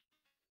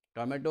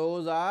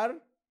 টমেটোজ আর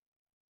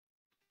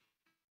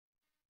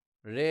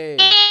রেড।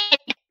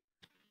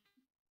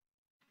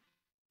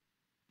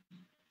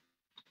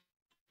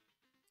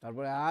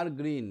 তারপরে আর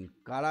গ্রিন।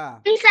 কারা?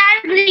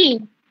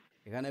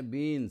 এখানে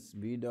বিনস,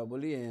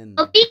 BEEN,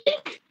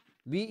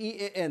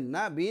 BEAN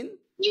না, বিন।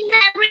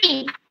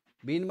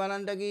 বিন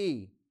বানানটা কি?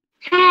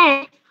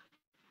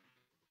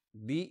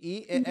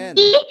 BEAN।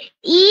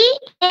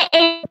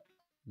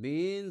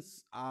 বিনস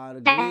আর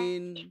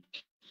গ্রিন।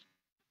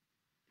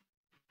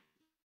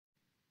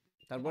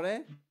 তারপরে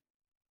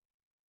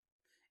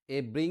এ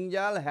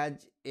ব্রিঞ্জাল হ্যাজ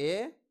এ,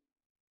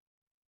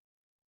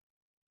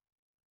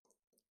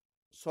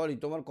 সরি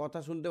তোমার কথা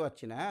শুনতে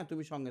পাচ্ছি না। হ্যাঁ,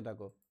 তুমি সঙ্গে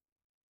থাকো,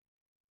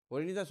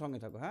 পরিণীতার সঙ্গে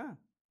থাকো। হ্যাঁ,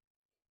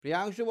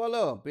 প্রিয়াংশু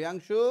বলো।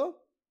 প্রিয়াংশু,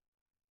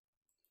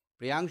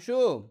 প্রিয়াংশু,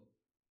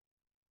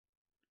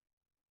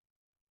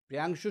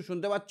 প্রিয়াংশু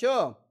শুনতে পাচ্ছ?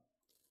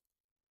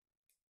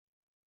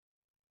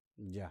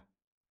 যা,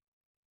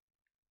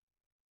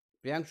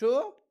 প্রিয়াংশু।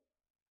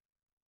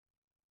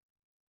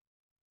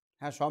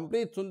 হ্যাঁ,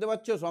 সম্প্রীত শুনতে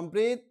পাচ্ছ?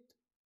 সম্প্রীত,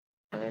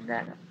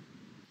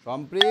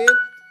 সম্প্রীত,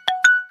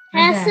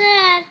 হ্যাঁ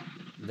স্যার।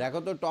 দেখো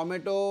তো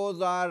টমেটোজ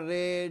আর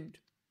রেড,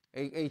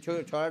 এই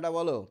ছড়াটা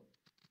বলো।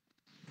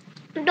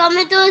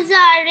 Tomatoes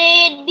are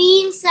red,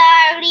 beans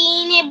are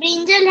green, a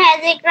brinjal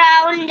has a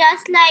crown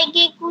just like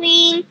a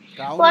queen.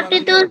 Crown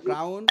বানান করো,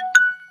 ক্রাউন,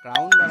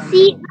 ক্রাউন বানান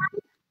করো।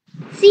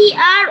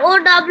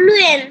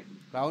 CROWN.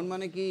 ক্রাউন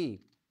মানে কি?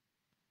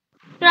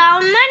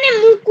 ক্রাউন মানে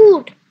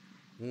মুকুট।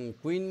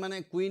 কুইন মানে,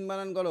 কুইন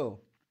বানান করো।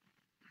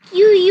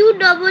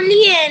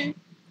 QUEEN.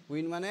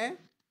 কুইন মানে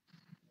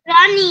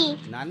রানী।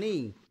 নানি।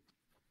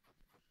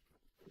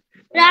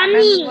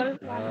 রানী।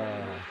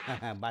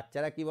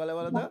 বাচ্চারা কি বলে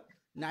বলো তো?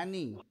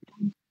 নানি।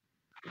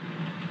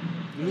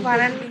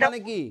 লুটোপুটি মানে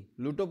কি?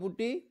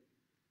 লুটোপুটি,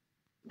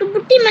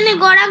 টুপুটি মানে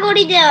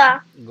গড়াগড়ি দেওয়া।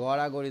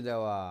 গড়াগড়ি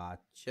দেওয়া।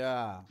 আচ্ছা,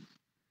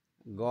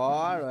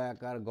 গড়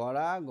একার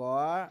গড়া,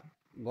 গড়,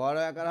 গড়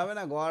একার হবে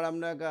না, গড়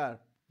আমরা একার।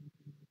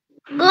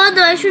 গ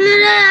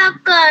দর্শনের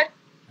আকার।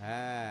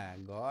 হ্যাঁ,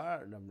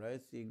 গড় আমরা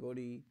সি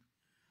গড়ি।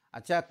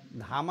 আচ্ছা,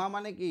 ধামা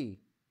মানে কি?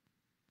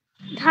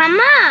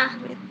 ধামা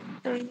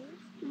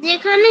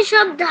যেখানে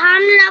সব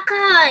ধান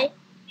রাখা হয়।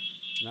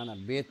 না না,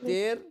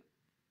 বেতের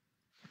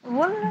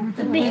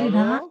বে-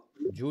 বড়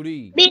ঝুড়ি।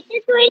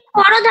 বেতের তৈরি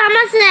বড়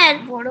ধামা স্যার।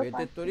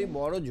 বেতের তৈরি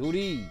বড়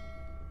ঝুড়ি,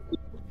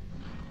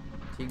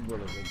 ঠিক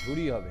বলেছো,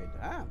 ঝুড়ি হবে এটা।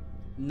 হ্যাঁ,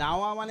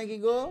 নাওয়া মানে কি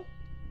গো?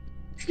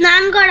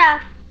 স্নান করা।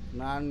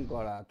 স্নান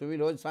করা। তুমি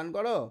রোজ স্নান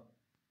করো?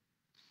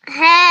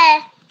 হ্যাঁ,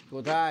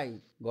 কোথায়,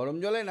 গরম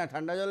জলে না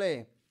ঠান্ডা জলে?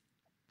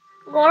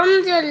 গরম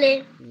জলে।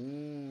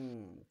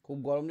 খুব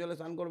গরম জলে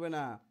স্নান করবে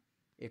না,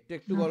 একটু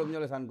একটু গরম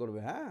জলে স্নান করবে।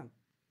 হ্যাঁ,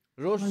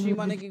 রশ্মি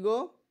মানে কি গো?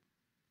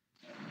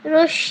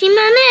 রশ্মি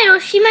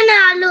মানে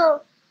আলো।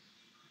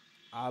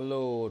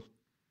 আলো।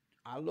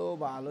 আলো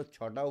বা আলোর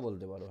ছটাও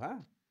বলতে পারো। হ্যাঁ,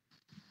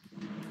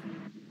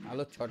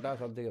 আলোর ছটা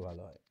সব থেকে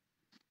ভালো হয়।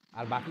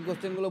 আর বাকি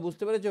কোশ্চেনগুলো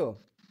বুঝতে পেরেছো?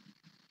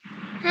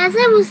 হ্যাঁ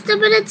স্যার, বুঝতে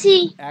পেরেছি।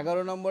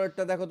 11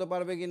 নম্বরেরটা দেখো তো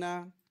পারবে কিনা।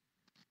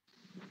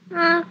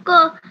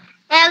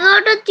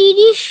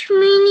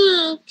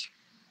 11:30।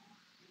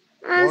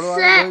 পড়ো আগে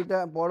স্যার, ঘড়িটা,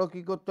 পড়ো,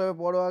 কি করতে হবে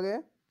পড়ো আগে।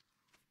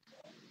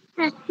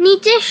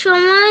 নিচে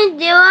সময়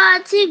দেওয়া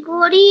আছে,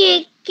 ঘড়ি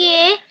এঁকে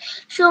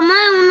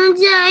সময়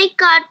অনুযায়ী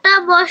কাটা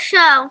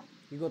বসাও।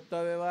 কি করতে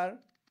হবে এবার?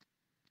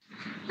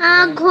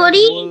 এখানে একটা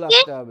ঘড়ি গোল এঁকে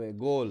আঁকতে হবে,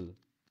 গোল।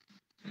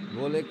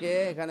 গোল এঁকে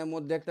এখানে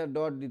মধ্যে একটা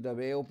ডট দিতে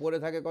হবে। ওপরে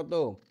থাকে কত?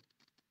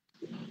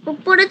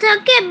 উপরে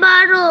থাকে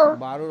 12।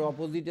 12-র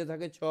অপোজিটে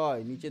থাকে 6,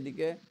 নিচের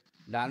দিকে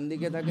ডান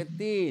দিকে থাকে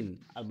 3,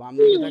 আর বাম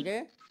দিকে থাকে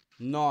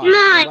 9।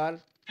 9। এবার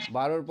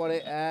 12-র পরে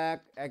 1,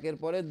 1-এর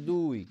পরে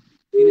 2,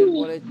 3-এর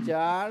পরে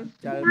 4,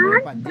 4-এর পরে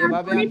 5।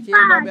 যেভাবে তারপরে আঁকছি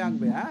 5। এইভাবে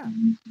আঁকবে। হ্যাঁ,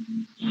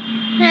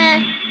 হ্যাঁ,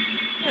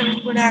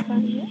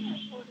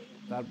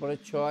 তারপরে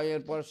 6,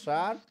 এর পর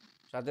 7,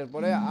 7-এর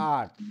পরে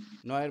 8,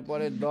 9-এর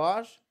পরে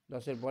 10,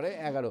 10-এর পরে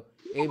 11।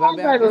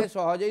 এইভাবে 11। আঁকলে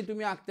সহজেই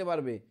তুমি আঁকতে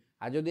পারবে।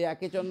 আর যদি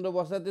একে চন্দ্র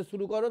বসাতে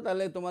শুরু করো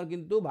তাহলে তোমার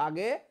কিন্তু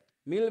ভাগে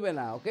মিলবে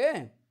না। ওকে,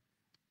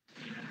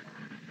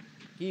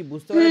 কি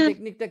বুঝতে পারলে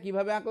টেকনিকটা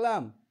কিভাবে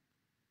আঁকলাম?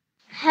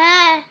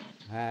 হ্যাঁ।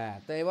 হ্যাঁ,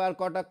 তা এবার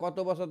কত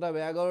বসাতে হবে?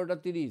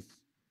 11:30।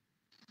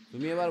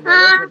 তুমি এবার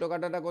বলো ছোট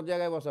কাটাটা কত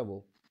জায়গায় বসাবো?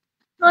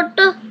 ছোট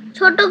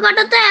ছোট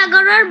কাটা তো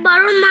 11 আর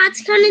 12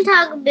 মাঝখানে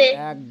থাকবে।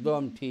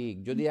 একদম ঠিক।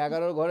 যদি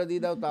 11-র ঘরে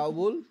দিয়ে দাও তাও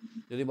ভুল,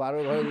 যদি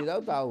 12-র ঘরে দিয়ে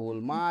দাও তাও ভুল।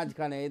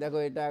 মাঝখানে, এই দেখো,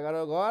 এটা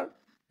 11-র ঘর,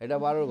 এটা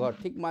 12-র ঘর,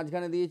 ঠিক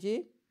মাঝখানে দিয়েছি।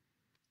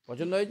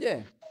 পছন্দ হয়েছে?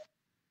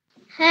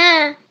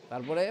 হ্যাঁ,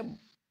 তারপরে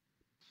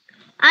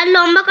আর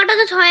লম্বা কাটা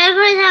তো 6 এর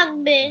ঘরে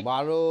থাকবে।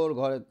 12-র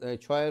ঘরে,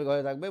 6-এর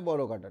ঘরে থাকবে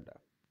বড় কাটাটা।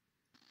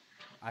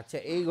 আচ্ছা,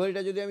 এই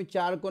ঘড়িটা যদি আমি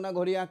 4 কোনা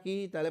ঘড়ি আঁকি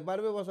তাহলে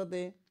পারবে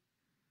বসাতে?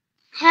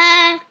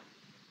 হ্যাঁ।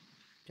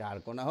 4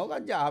 কোনা হোক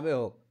আর যা হবে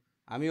হোক,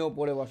 আমি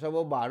ওপরে বসাবো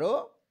 12,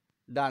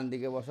 ডান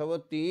দিকে বসাবো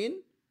 3,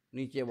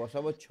 নিচে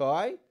বসাবো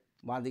 6,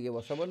 বাঁ দিকে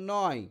বসাবো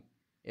 9।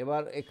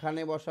 এবার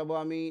এখানে বসাবো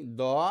আমি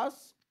 10,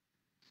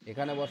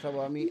 এখানে বসাবো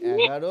আমি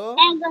 11,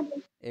 11।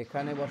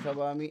 এখানে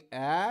বসাবো আমি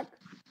 1,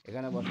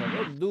 এখানে বসাবো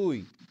 2,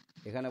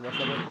 এখানে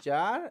বসাবো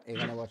 4,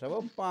 এখানে বসাবো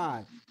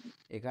 5,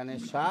 এখানে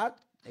 7,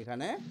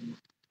 এখানে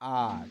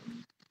 8।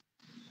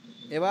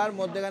 এবার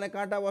মধ্যেখানে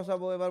কাঁটা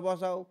বসাবো। এবার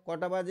বসাও,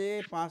 কটা বাজে?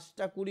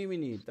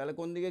 5:20। তাহলে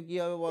কোন দিকে কি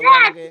হবে বলো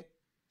আমাকে।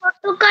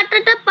 ছোট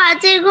কাটাটা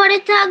 5 এর ঘরে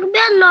থাকবে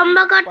আর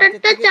লম্বা পাঁচের কাটাটা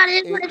থেকে 4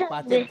 এর ঘরে থাকবে।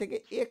 5-এর থেকে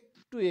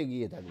একটু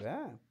এগিয়ে থাকবে।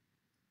 হ্যাঁ,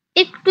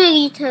 একটু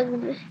এগিয়ে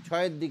থাকবে।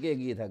 6-এর দিকে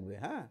এগিয়ে থাকবে।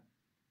 হ্যাঁ,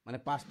 মানে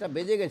 5টা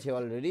বেজে গেছে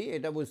অলরেডি,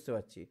 এটা বুঝতে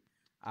পারছি।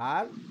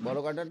 আর বড়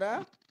কাঁটাটা?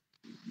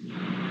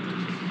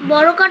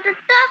 বড়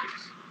কাটারটা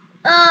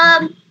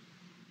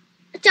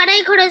 4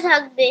 এর ঘরে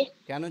থাকবে।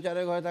 কেন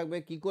 4-এর ঘরে থাকবে?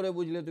 কি করে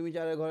বুঝলে তুমি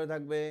 4-এর ঘরে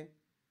থাকবে?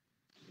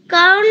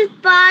 কারণ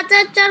 5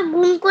 আর 4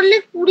 গুণ করলে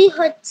 20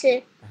 হচ্ছে।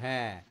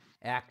 হ্যাঁ,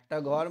 একটা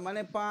ঘর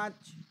মানে 5,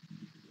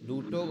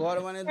 দুটো ঘর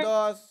মানে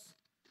 10,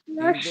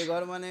 তিনটে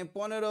ঘর মানে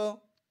 15,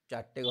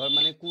 চারটে ঘর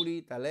মানে 20।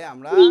 তাহলে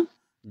আমরা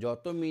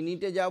যত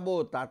মিনিটে যাব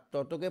তার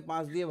ততকে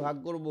 5 দিয়ে ভাগ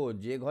করব,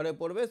 যে ঘরে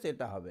পড়বে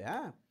সেটা হবে।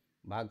 হ্যাঁ,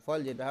 ভাগফল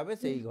যেটা হবে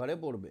সেই ঘরে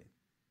পড়বে।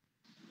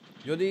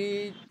 যদি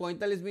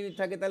 45 মিনিট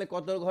থাকে তাহলে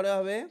কত ঘরে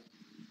হবে?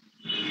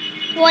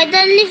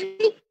 45।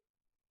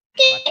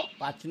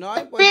 5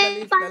 9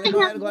 45, তাহলে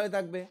 9-এর ঘরে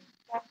থাকবে।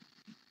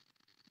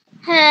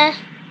 হ্যাঁ।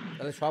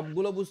 তাহলে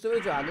সবগুলো বুঝতে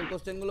পেরেছো? আগের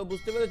কোশ্চেনগুলো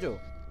বুঝতে পেরেছো?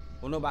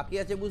 কোনো বাকি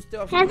আছে বুঝতে,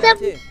 হ্যাঁ অসুবিধা স্যার।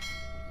 আছে?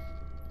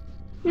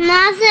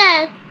 না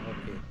স্যার।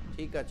 ওকে,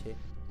 ঠিক আছে,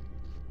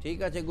 ঠিক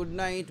আছে, গুড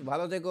নাইট,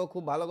 ভালো থেকো,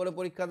 খুব ভালো করে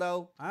পরীক্ষা দাও।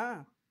 হ্যাঁ,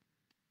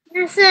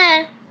 হ্যাঁ স্যার।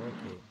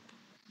 ওকে।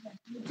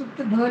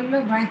 তো ধরলো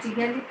বাঁচি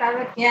গেলি,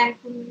 তারপর কেয়ার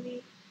করলি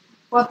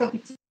কত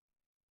কিছু।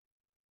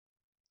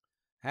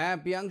 হ্যাঁ,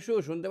 প্রিয়াংশু,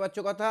 শুনতে পাচ্ছ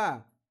কথা?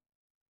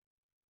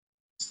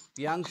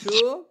 Priyanshu,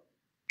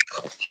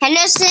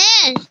 hello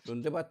sir.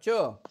 শুনতে পাচ্ছ?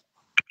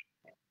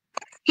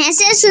 হ্যাঁ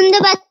স্যার, শুনতে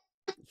পাচ্ছি।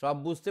 সব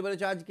বুঝতে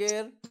পেরেছো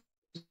আজকের?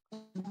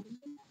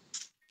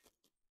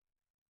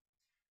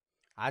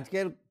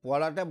 আজকের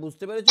পড়াটা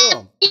বুঝতে পেরেছো?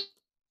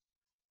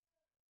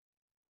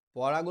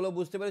 পড়াগুলো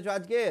বুঝতে পেরেছো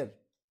আজকের?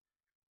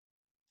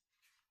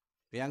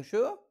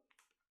 প্রিয়াংশু?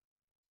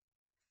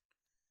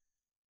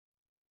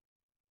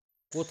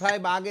 কোথায়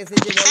বাঘ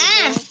এসেছে বলো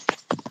তো?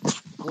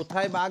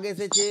 কোথায় বাঘ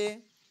এসেছে?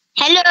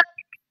 হ্যালো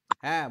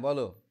হ্যাঁ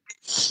বলো।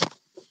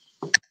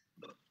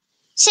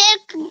 স্যার,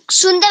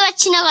 শুনতে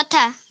পাচ্ছি না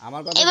কথা।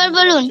 আমার কথা এবার শুনতে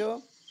বলুন। পাচ্ছো?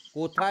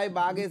 কোথায়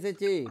বাঘ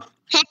এসেছে?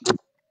 হ্যাঁ,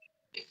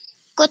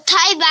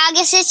 কোথায় বাঘ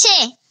এসেছে?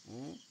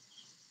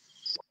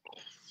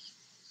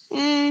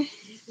 হুম,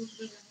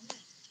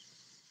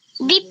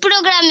 বিপ্র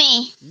গ্রামে।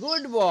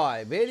 Good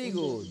boy, very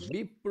good.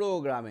 বিপ্র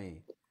গ্রামে।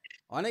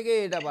 অনেকে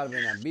এটা পারবে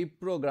না।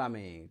 বিপ্র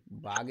গ্রামে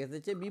বাঘ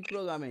এসেছে, বিপ্র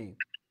গ্রামে।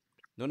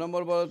 2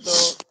 নম্বর বলো তো,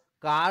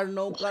 কার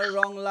নৌকার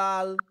রং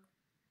লাল?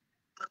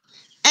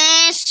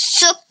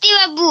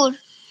 শক্তিবাবুর।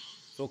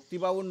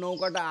 শক্তিবাবুর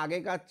নৌকাটা আগে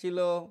কার ছিল?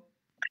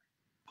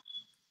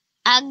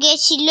 আগে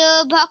ছিল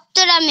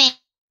ভক্তরামে।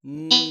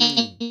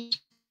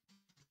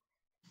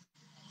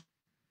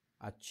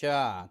 আচ্ছা,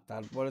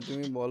 তারপরে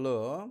তুমি বলো,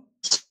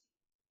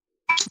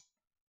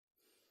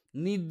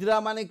 নিদ্রা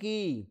মানে কি?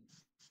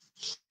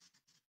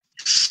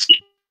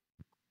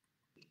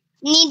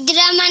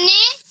 নিদ্রা মানে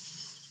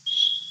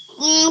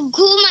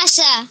ঘুম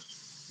আসা।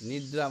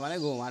 নিদ্রা মানে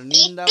ঘুম। আর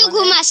নিন্দা একটু মানে?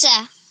 ঘুম আসা।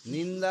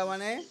 নিন্দা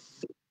মানে?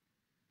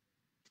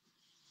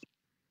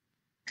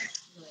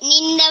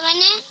 নিন্দা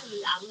মানে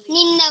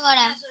নিন্দা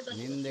করা।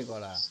 নিন্দে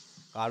করা,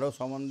 কারো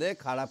সম্বন্ধে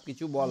খারাপ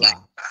কিছু বলা।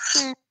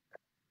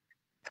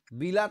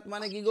 বিলাত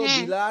মানে কি গো?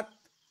 বিলাত?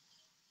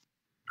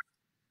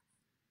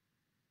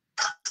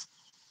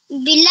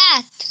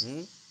 বিলাত।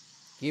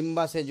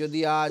 কিংবা সে যদি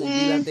আজ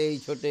বিলাতে এই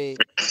ছোটে,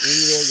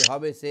 ইংরেজ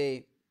হবে সে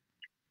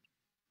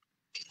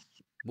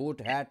বুট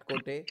হ্যাট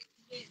কোটে।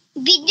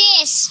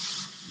 বিদেশ।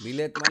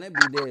 বিলেত মানে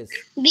বিদেশ।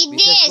 বিশেষ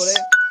বিদেশ। করে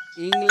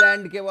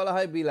ইংল্যান্ডকে বলা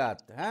হয় বিলাত।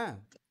 হ্যাঁ,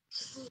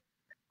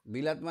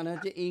 বিলাত মানে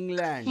হচ্ছে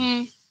ইংল্যান্ড।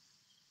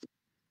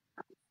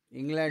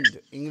 ইংল্যান্ড,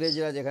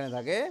 ইংরেজরা যেখানে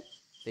থাকে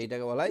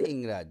সেইটাকে বলা হয়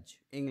ইংরাজ,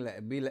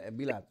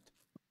 বিলাত।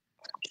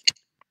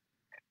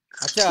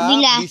 আচ্ছা,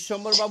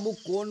 বিশ্বম্বর বাবু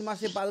কোন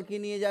মাসে পালকি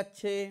নিয়ে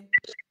যাচ্ছে?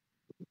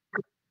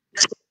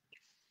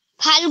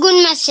 ফাল্গুন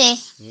মাসে।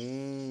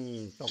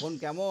 তখন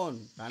কেমন,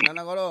 ঠান্ডা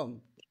না গরম?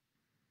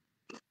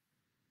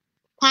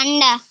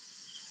 ঠান্ডা।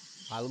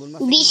 ফাল্গুন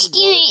মাসে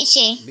বৃষ্টি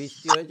হয়েছে।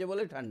 বৃষ্টি হয়েছে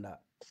বলে ঠান্ডা।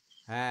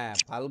 হ্যাঁ,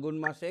 ফাল্গুন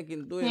মাসে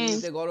কিন্তু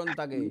এমনিতে গরম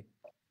থাকে,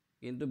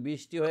 কিন্তু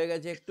বৃষ্টি হয়ে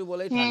গেছে একটু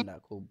বলেই ঠান্ডা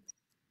খুব।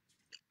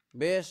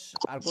 বেশ,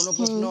 আর কোনো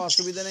প্রশ্ন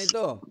অসুবিধা নেই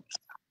তো?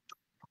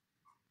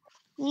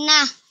 না।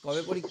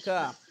 কবে পরীক্ষা?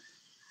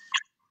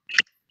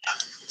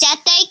 4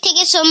 তারিখ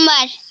থেকে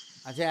সোমবার।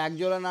 আচ্ছা, এক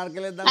জোড়া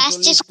নারকেলের দাম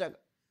 40 টাকা।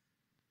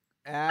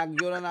 এক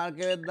জোড়া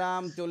নারকেলের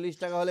দাম 40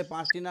 টাকা হলে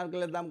 5টি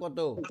নারকেলের দাম কত?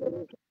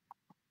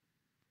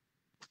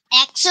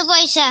 100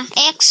 পয়সা।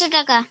 100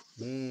 টাকা।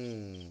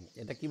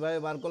 এটা কিভাবে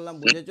বার করলাম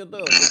বুঝেছো তো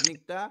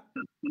টেকনিকটা?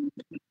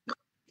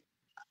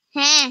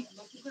 হ্যাঁ,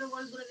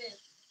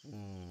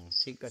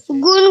 ঠিক আছে।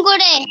 গুণ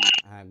করে।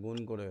 হ্যাঁ, গুণ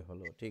করে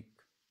হলো, ঠিক।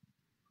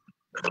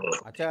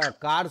 আচ্ছা,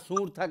 কার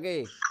সুর থাকে?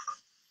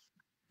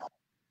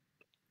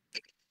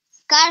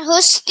 কার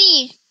হস্তি।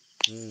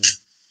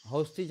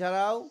 হস্তি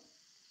ছাড়াও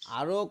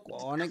আরো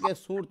অনেকের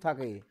সুর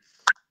থাকে।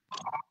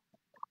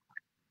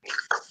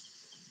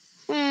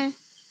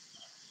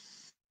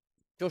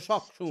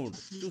 চোষক সুর,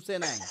 চুষে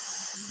নেয়।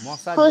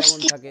 মশার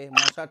যেমন থাকে,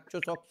 মশার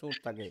চোষক সুর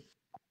থাকে,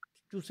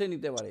 চুষে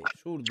নিতে পারে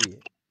সুর দিয়ে।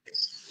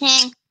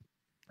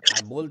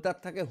 আর বলতার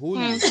থাকে হুল,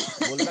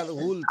 বলতার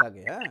হুল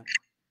থাকে। হ্যাঁ,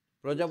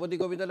 প্রজাপতি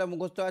কবিতাটা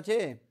মুখস্থ আছে?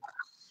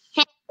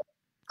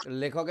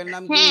 লেখকের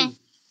নাম কি?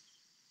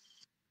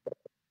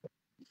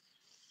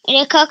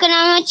 লেখকের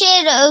নাম হচ্ছে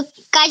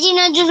কাজী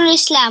নজরুল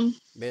ইসলাম।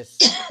 বেশ,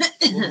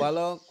 খুব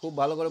ভালো, খুব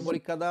ভালো করে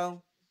পরীক্ষা দাও।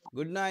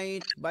 Good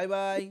night, bye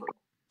bye.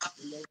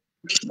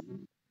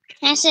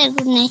 হ্যাঁ স্যার,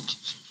 গুড নাইট।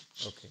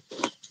 ওকে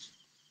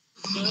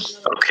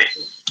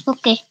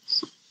ওকে।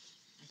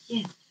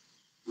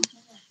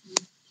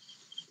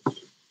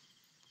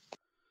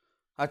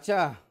 আচ্ছা,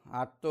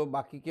 আর তো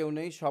বাকি কেউ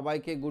নেই,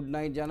 সবাইকে গুড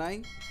নাইট জানাই।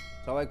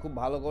 সবাই খুব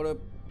ভালো করে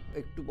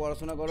একটু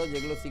পড়াশোনা করো,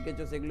 যেগুলো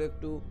শিখেছো সেগুলো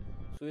একটু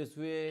শুয়ে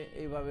শুয়ে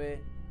এইভাবে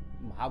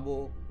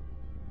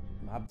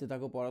ভাবতে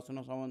থাকো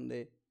পড়াশোনা সম্বন্ধে।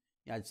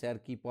 আজ স্যার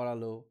কি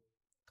পড়ালো,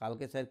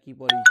 কালকে স্যার কি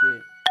পড়িয়েছে,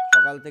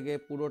 সকাল থেকে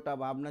পুরোটা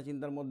ভাবনা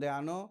চিন্তার মধ্যে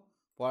আনো,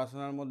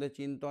 পড়াশোনার মধ্যে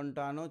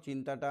চিন্তনটা আনো,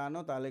 চিন্তাটা আনো,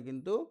 তাহলে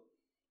কিন্তু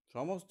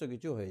সমস্ত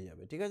কিছু হয়ে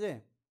যাবে। ঠিক আছে,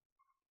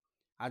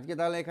 আজকে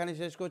তাহলে এখানে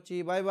শেষ করছি।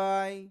 Bye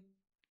bye.